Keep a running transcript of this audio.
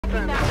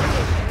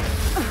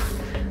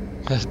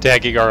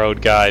Tagging our own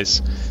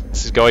guys.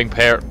 This is going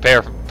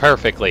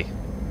perfectly.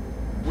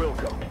 We'll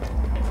go.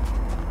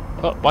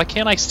 Oh, why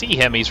can't I see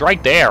him? He's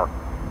right there.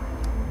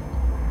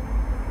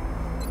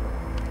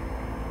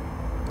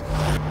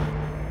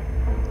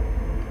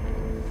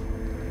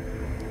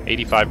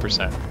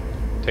 %.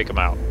 Take him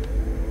out.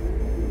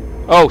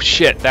 Oh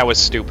shit, that was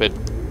stupid.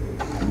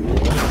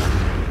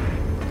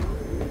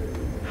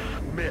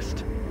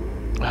 Missed.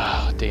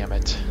 Oh, damn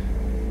it.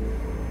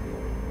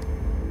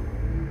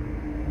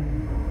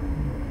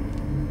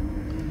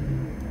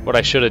 What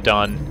I should have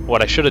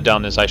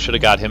done is I should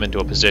have got him into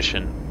a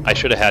position. I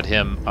should have had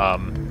him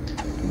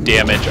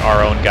damage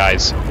our own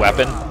guy's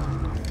weapon.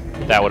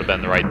 That would have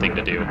been the right thing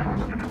to do.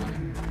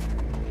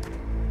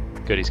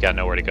 Good, he's got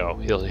nowhere to go.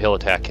 He'll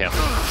attack him.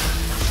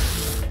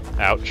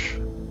 Ouch.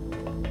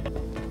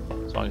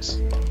 As long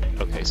as...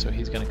 Okay, so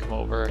he's gonna come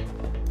over.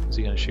 Who's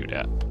he gonna shoot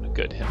at?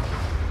 Good, him.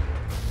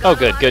 Oh,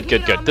 good.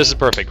 This is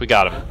perfect. We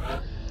got him.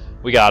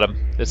 We got him.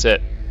 That's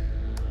it.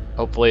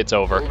 Hopefully it's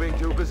over. Moving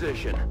to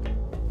position.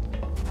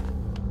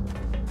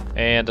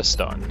 And a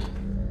stun.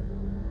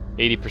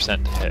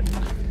 80% to hit.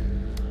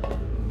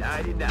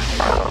 99.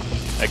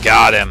 I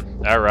got him.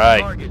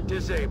 Alright. Target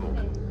disabled.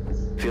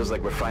 Feels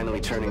like we're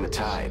finally turning the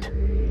tide.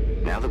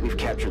 Now that we've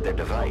captured their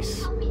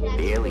device,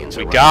 the aliens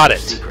are We got running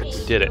it. their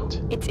secrets. Did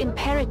it. It's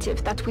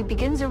imperative that we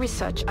begin the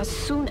research as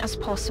soon as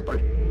possible.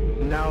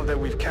 Now that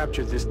we've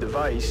captured this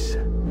device,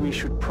 we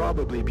should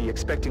probably be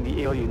expecting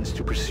the aliens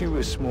to pursue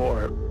us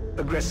more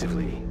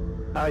aggressively.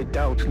 I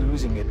doubt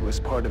losing it was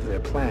part of their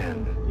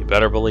plan. You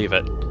better believe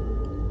it.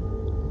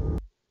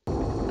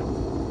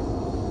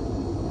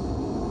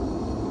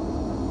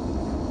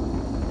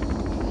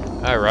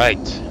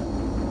 Alright.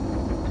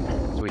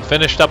 So we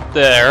finished up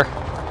there.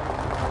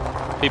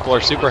 People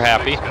are super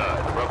happy. The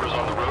rubber's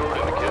on the road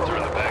and the kids are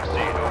in the back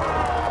seat.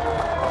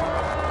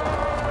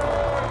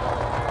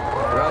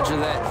 Roger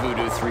that,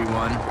 Voodoo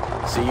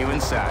 3-1. See you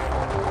inside.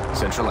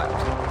 Central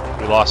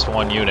out. We lost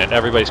one unit.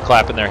 Everybody's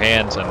clapping their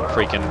hands and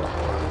freaking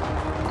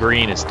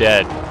Green is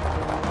dead.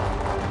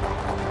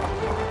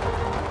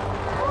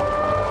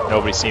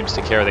 Nobody seems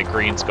to care that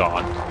Green's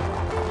gone.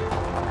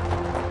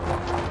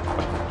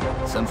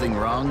 Something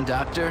wrong,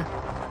 Doctor?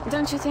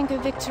 Don't you think a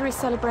victory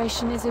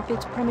celebration is a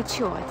bit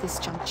premature at this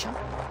juncture?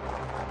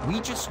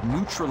 We just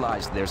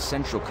neutralized their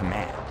central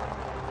command.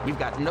 We've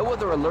got no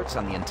other alerts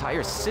on the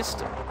entire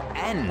system,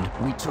 and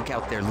we took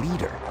out their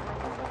leader.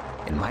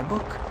 In my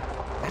book,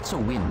 that's a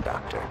win,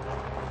 Doctor.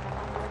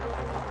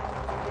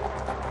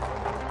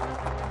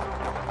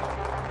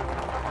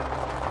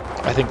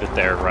 I think that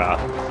they're,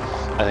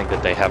 I think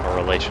that they have a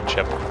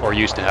relationship, or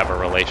used to have a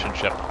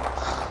relationship.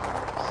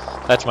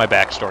 That's my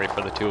backstory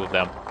for the two of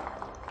them.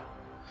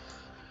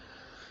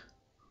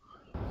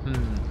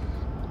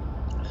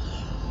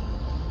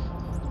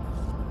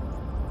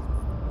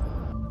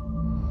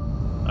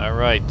 All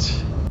right.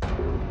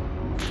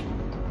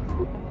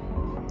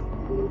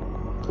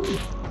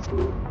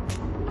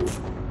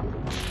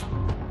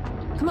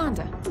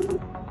 Commander,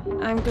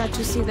 I'm glad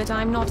to see that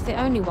I'm not the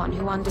only one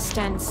who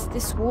understands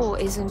this war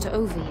isn't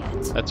over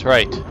yet. That's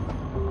right.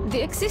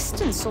 The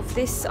existence of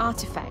this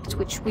artifact,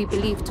 which we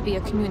believe to be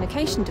a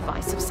communication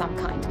device of some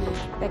kind,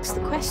 begs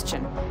the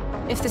question.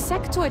 If the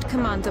sectoid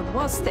commander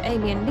was the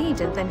alien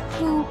leader, then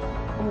who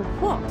or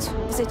what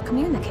was it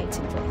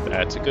communicating with?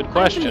 That's a good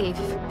question. I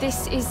believe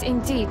this is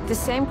indeed the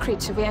same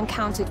creature we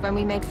encountered when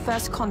we made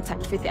first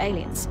contact with the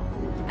aliens.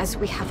 As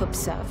we have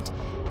observed,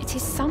 it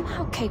is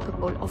somehow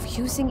capable of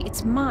using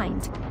its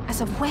mind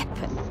as a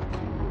weapon.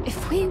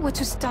 If we were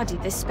to study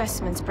this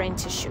specimen's brain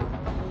tissue,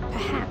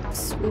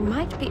 perhaps we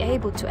might be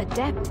able to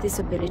adapt this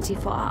ability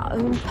for our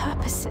own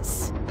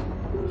purposes.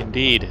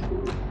 Indeed.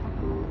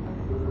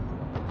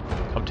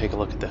 Come take a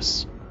look at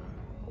this.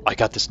 I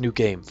got this new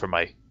game for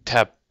my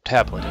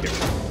tablet here.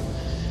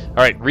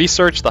 Alright,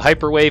 research the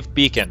hyperwave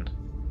beacon.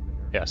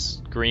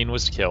 Yes, Green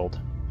was killed.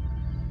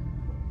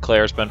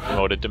 Claire's been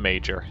promoted to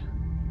Major.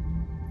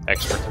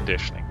 Extra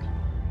conditioning.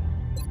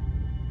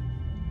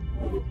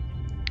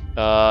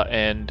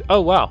 And,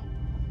 oh wow.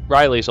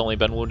 Riley's only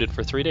been wounded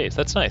for 3 days.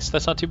 That's nice.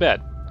 That's not too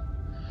bad.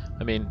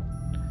 I mean,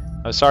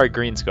 I'm sorry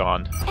Green's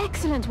gone.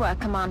 Excellent work,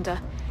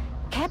 Commander.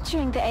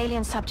 Capturing the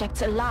alien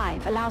subjects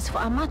alive allows for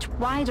a much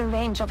wider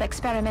range of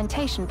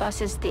experimentation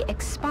versus the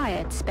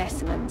expired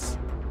specimens.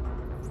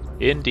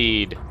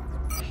 Indeed.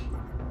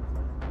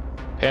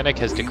 Panic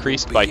has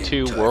decreased by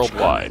 2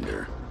 worldwide.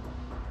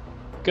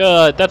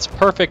 Good, that's a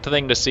perfect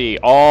thing to see.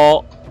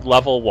 All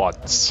level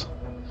 1s.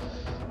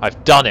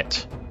 I've done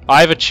it.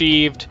 I've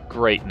achieved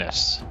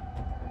greatness.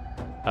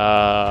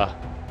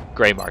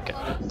 Gray market.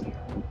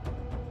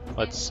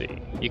 Let's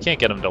see. You can't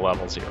get them to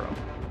level 0.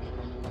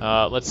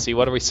 Let's see,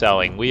 what are we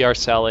selling? We are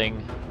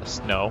selling...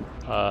 No.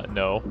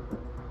 No.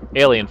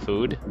 Alien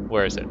food.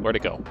 Where is it? Where'd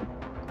it go?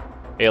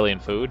 Alien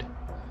food.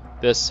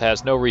 This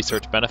has no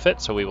research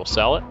benefit, so we will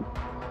sell it.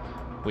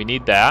 We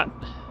need that.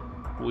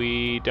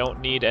 We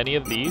don't need any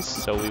of these,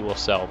 so we will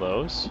sell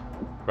those.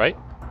 Right?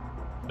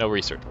 No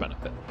research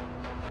benefit.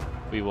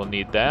 We will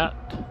need that.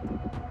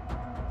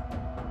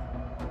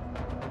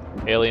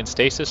 Alien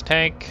stasis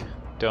tank.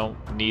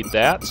 Don't need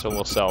that, so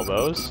we'll sell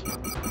those.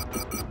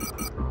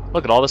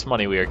 Look at all this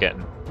money we are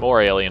getting.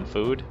 More alien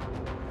food.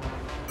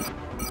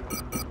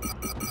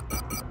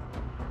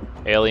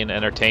 Alien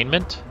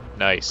entertainment.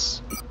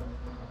 Nice.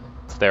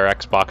 It's their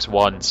Xbox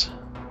Ones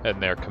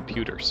and their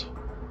computers.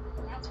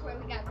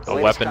 A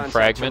weapon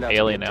fragment,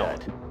 alien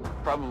element.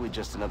 Probably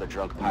just another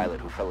drunk pilot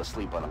who fell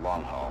asleep on a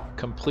long haul.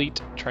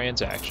 Complete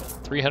transaction.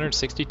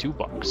 362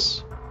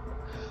 bucks.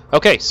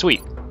 Okay,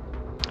 sweet.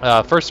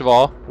 First of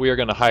all, we are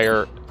going to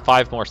hire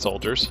 5 more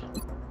soldiers.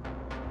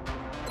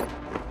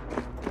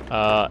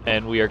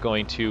 And we are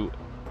going to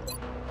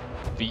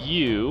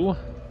view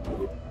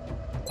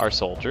our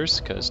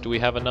soldiers, because do we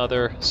have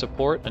another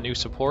support? A new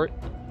support?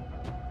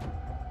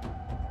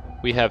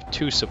 We have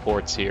 2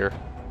 supports here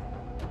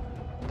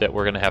that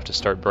we're going to have to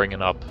start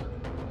bringing up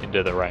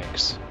into the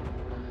ranks.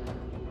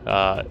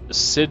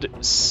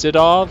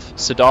 Sidov,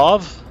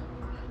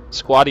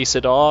 Squatty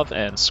Sidov,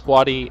 and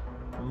Squatty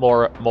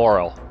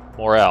Morel.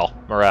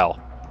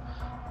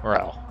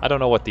 I don't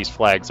know what these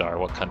flags are,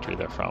 what country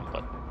they're from,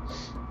 but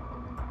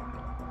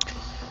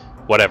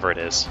whatever it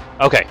is.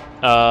 Okay,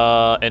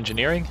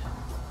 engineering.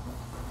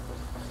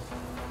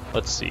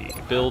 Let's see,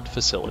 build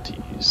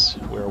facilities.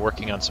 We're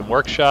working on some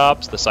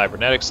workshops, the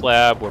cybernetics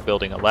lab, we're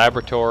building a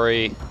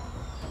laboratory.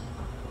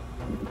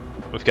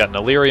 We've got an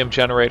Illyrium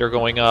generator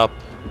going up,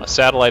 a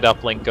satellite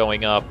uplink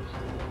going up,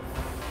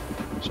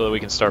 so that we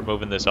can start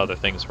moving these other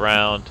things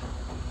around.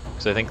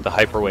 Because I think the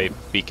hyperwave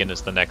beacon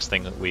is the next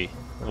thing that we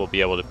will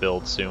be able to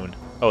build soon.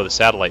 Oh, the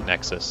satellite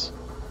nexus.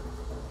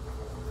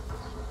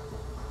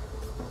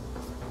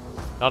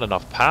 Not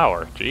enough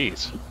power,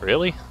 jeez,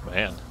 really?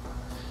 Man.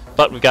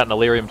 But we've got an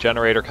Illyrium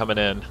generator coming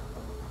in.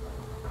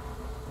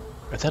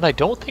 And then I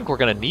don't think we're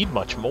going to need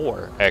much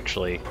more,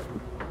 actually.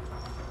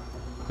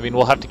 I mean,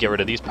 we'll have to get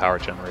rid of these power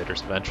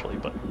generators eventually,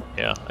 but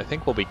yeah, I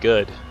think we'll be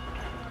good.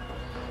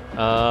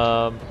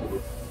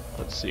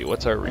 Let's see,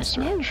 what's our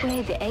research? There's no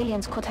way the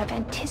aliens could have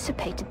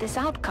anticipated this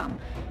outcome.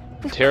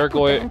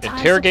 Interrogate the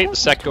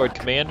sectoid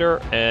commander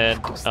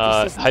and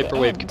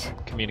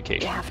hyperwave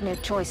communication. We have no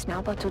choice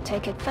now but to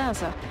take it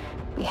further.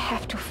 We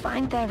have to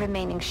find their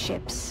remaining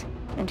ships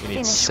and We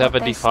finish need what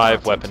they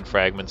 75 started. weapon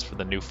fragments for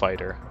the new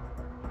fighter.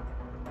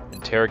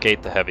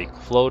 Interrogate the heavy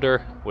floater,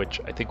 which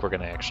I think we're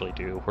going to actually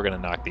do. We're going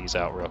to knock these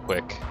out real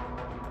quick.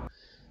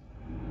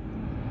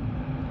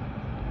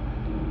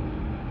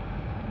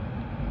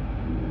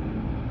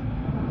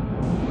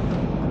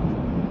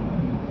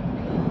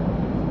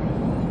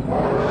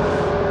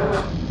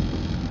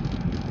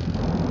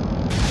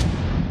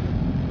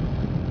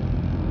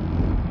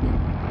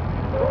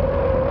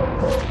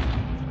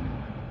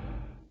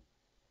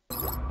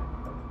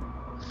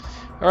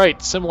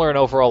 Alright, similar in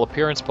overall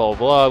appearance, blah, blah,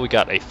 blah. We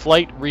got a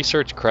flight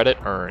research credit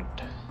earned.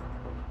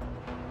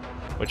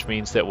 Which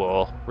means that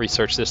we'll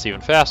research this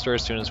even faster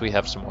as soon as we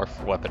have some more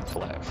weapon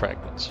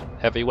fragments.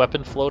 Heavy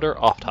weapon floater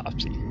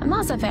autopsy.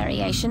 Another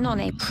variation on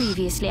a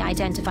previously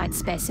identified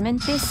specimen,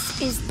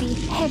 this is the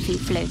heavy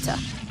floater.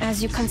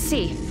 As you can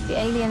see, the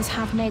aliens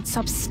have made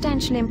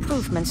substantial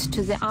improvements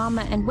to the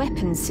armor and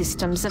weapons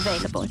systems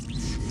available,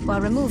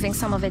 while removing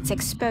some of its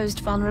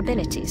exposed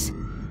vulnerabilities.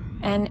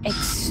 An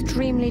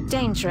extremely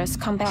dangerous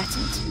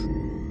combatant.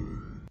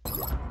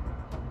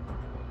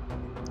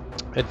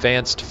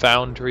 Advanced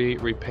foundry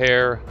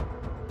repair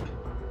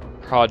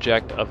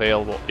project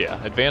available. Yeah,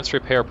 advanced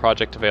repair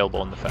project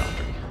available in the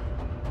foundry.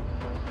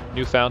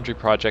 New foundry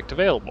project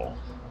available.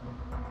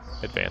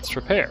 Advanced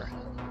repair.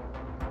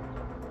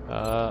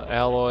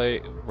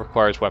 Alloy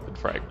requires weapon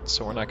fragments,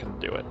 so we're not going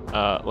to do it.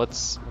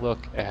 Let's look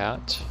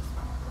at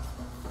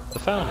the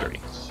foundry.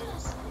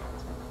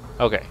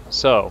 Okay,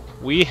 so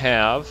we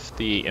have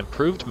the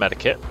improved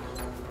medikit,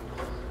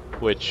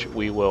 which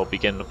we will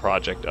begin the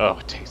project. Oh,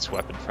 it takes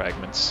weapon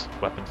fragments.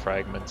 Weapon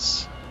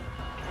fragments.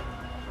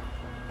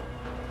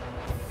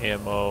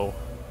 Ammo.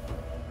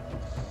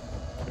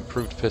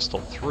 Improved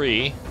pistol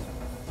 3.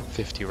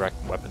 50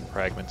 weapon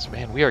fragments.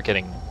 Man, we are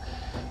getting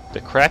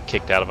the crap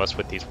kicked out of us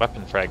with these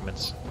weapon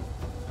fragments.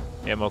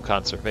 Ammo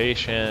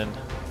conservation.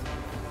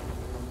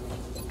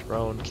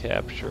 Drone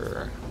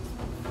capture.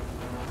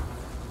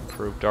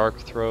 Improved arc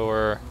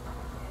thrower.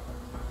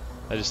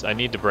 I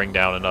need to bring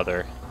down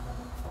another.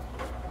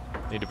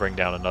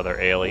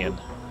 Alien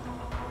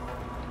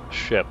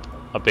ship,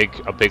 a big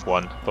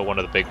one, but one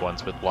of the big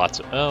ones with lots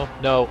of. Oh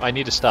no! I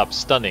need to stop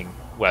stunning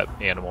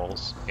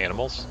aliens. I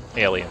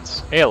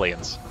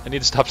need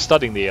to stop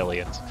stunning the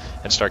aliens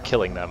and start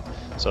killing them,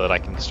 so that I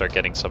can start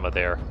getting some of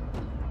their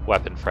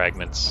weapon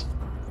fragments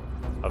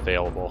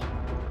available.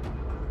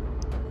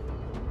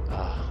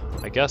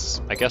 I guess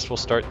we'll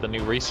start the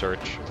new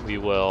research. We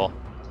will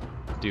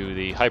do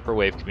the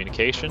hyperwave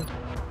communication,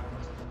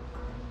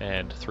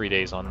 and 3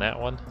 days on that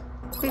one.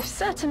 We've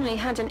certainly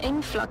had an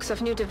influx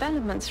of new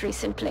developments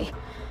recently.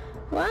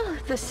 Well,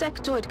 the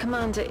sectoid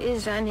commander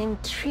is an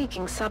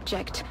intriguing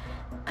subject.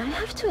 I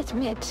have to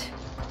admit,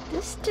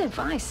 this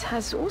device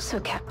has also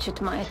captured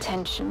my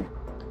attention.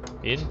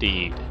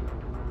 Indeed.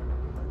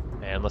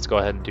 And let's go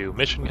ahead and do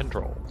mission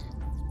control.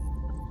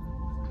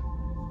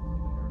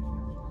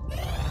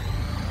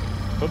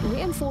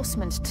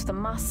 Reinforcement to the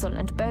muscle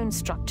and bone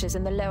structures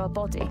in the lower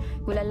body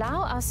will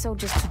allow our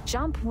soldiers to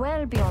jump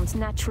well beyond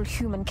natural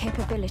human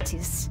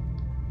capabilities.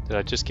 Did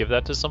I just give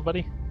that to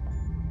somebody?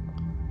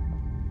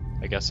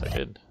 I guess I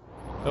did.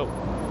 Oh.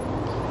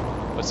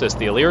 What's this?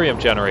 The Illyrium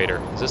generator.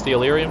 Is this the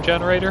Illyrium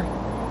generator?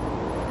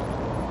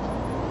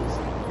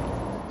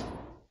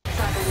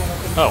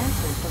 Oh.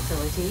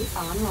 Facility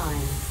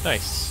online.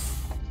 Nice.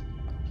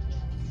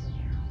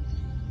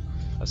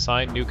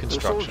 Assign new The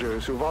construction.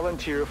 soldiers who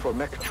volunteer for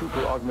mech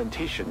trooper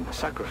augmentation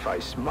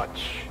sacrifice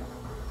much,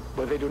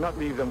 but they do not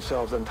leave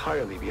themselves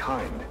entirely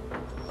behind.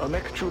 A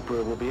mech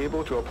trooper will be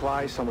able to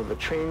apply some of the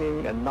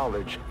training and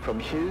knowledge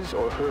from his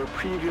or her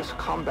previous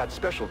combat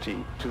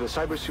specialty to the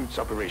cybersuit's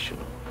operation.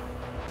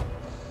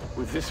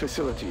 With this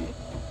facility,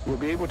 we'll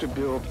be able to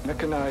build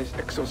mechanized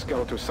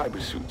exoskeletal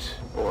cybersuits,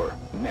 or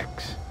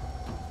mechs,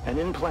 and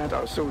implant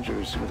our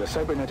soldiers with the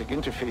cybernetic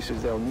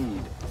interfaces they'll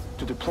need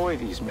to deploy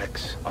these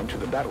mechs onto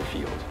the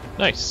battlefield.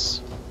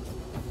 Nice.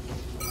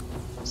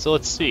 So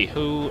let's see,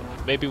 who,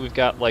 maybe we've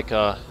got like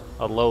a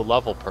low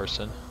level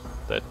person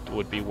that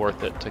would be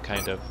worth it to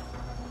kind of...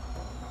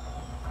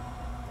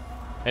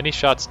 Any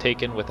shots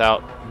taken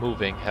without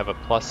moving have a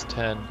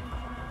 +10.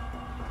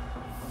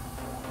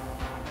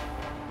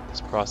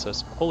 This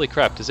process, holy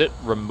crap, does it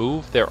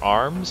remove their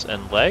arms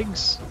and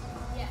legs?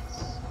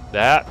 Yes.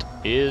 That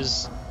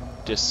is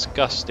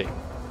disgusting,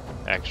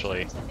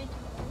 actually.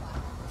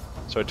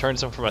 So it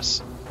turns them from a...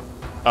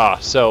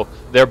 so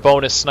their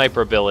bonus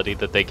sniper ability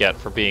that they get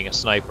for being a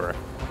sniper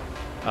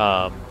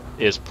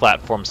is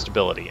platform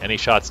stability. Any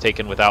shots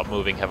taken without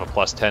moving have a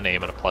 +10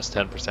 aim and a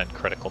 +10%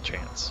 critical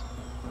chance.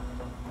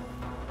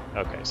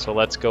 Okay, so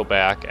let's go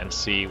back and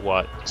see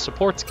what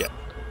supports get.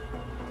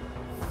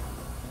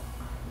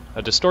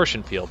 A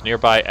distortion field.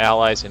 Nearby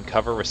allies in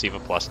cover receive a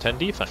 +10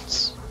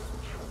 defense.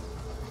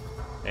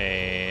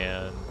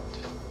 And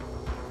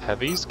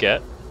heavies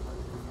get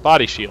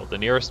body shield. The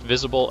nearest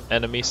visible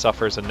enemy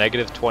suffers a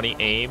 -20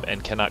 aim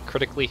and cannot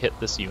critically hit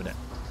this unit.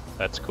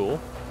 That's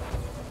cool.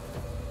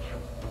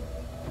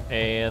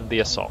 And the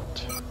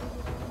assault.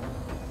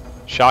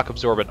 Shock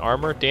absorbent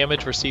armor.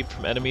 Damage received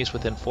from enemies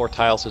within 4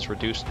 tiles is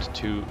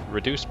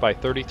reduced by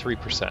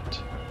 33%.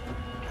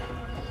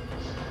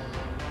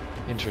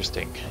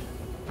 Interesting.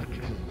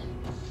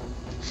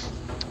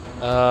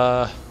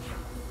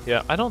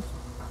 Yeah, I don't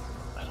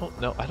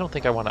know. I don't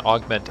think I want to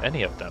augment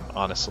any of them,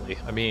 honestly.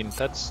 I mean,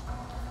 that's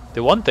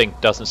the one thing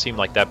doesn't seem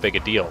like that big a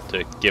deal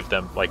to give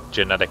them like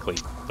genetically,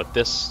 but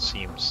this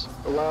seems...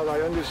 While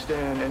I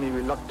understand any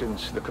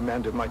reluctance the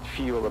commander might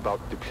feel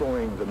about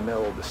deploying the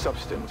meld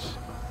substance,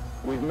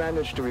 we've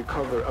managed to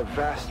recover a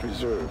vast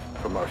reserve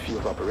from our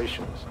field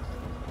operations.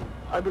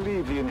 I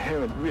believe the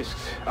inherent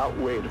risks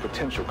outweigh the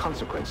potential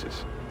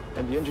consequences,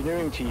 and the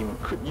engineering team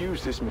could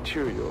use this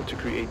material to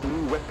create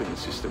new weapon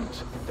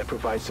systems that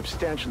provide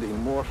substantially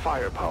more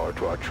firepower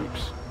to our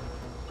troops.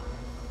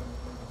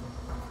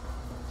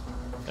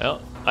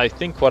 Well, I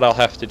think what I'll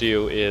have to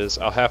do is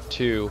I'll have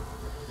to,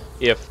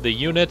 if the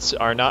units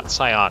are not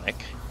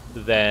psionic,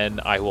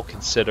 then I will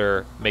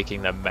consider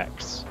making them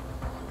mechs.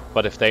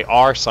 But if they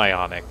are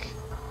psionic,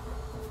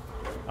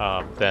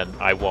 then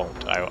I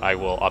won't. I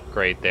will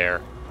upgrade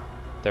their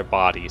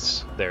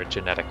bodies, their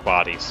genetic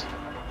bodies.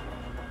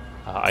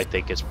 I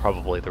think is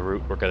probably the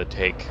route we're going to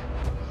take.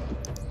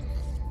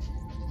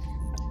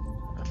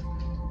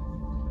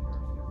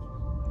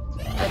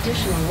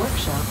 Additional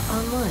workshop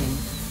online.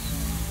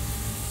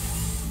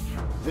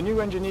 The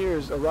new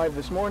engineers arrived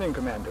this morning,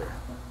 Commander.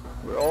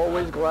 We're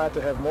always glad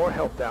to have more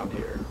help down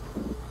here.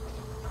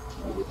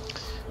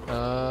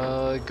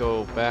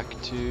 Go back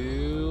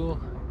to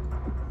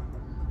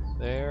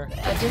there.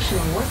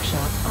 Additional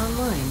workshop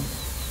online.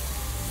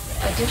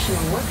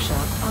 Additional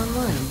workshop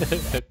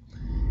online.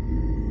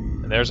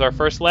 And there's our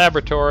first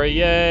laboratory,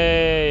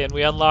 yay! And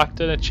we unlocked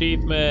an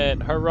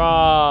achievement,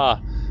 hurrah!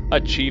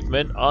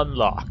 Achievement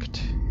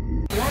unlocked.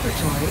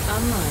 Laboratory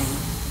online.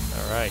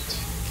 Alright,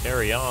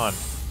 carry on.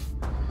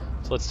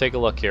 So let's take a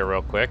look here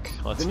real quick.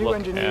 Let's The new look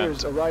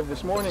engineers at arrived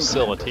this morning,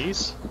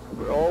 facilities.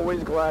 Commander. We're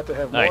always glad to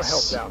have more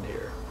help down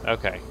here.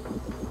 Okay.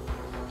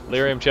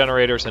 Lyrium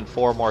generators in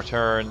 4 more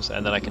turns,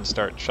 and then I can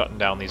start shutting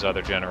down these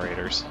other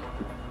generators.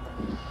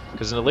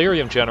 Because an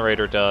Illyrium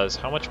generator does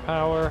how much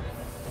power?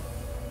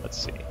 Let's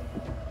see.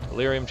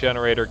 Illyrium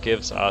generator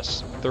gives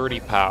us 30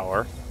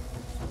 power,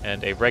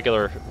 and a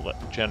regular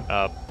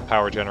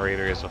power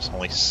generator gives us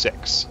only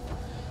 6.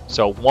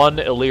 So 1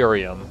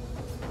 Illyrium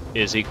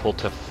is equal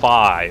to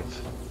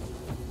 5.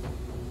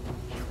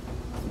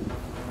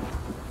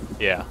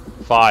 Yeah,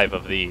 5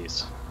 of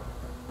these.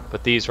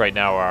 But these right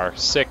now are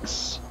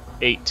 6,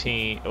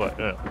 18,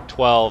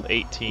 12,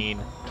 18,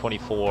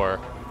 24,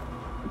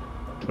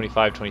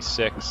 25,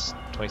 26,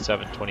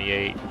 27,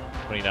 28,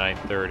 29,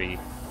 30,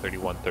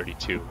 31,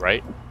 32,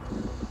 right?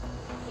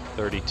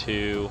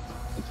 32.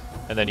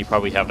 And then you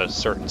probably have a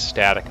certain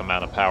static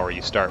amount of power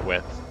you start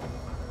with.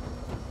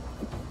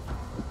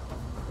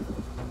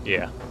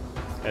 Yeah.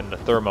 And the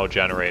thermo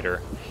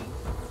generator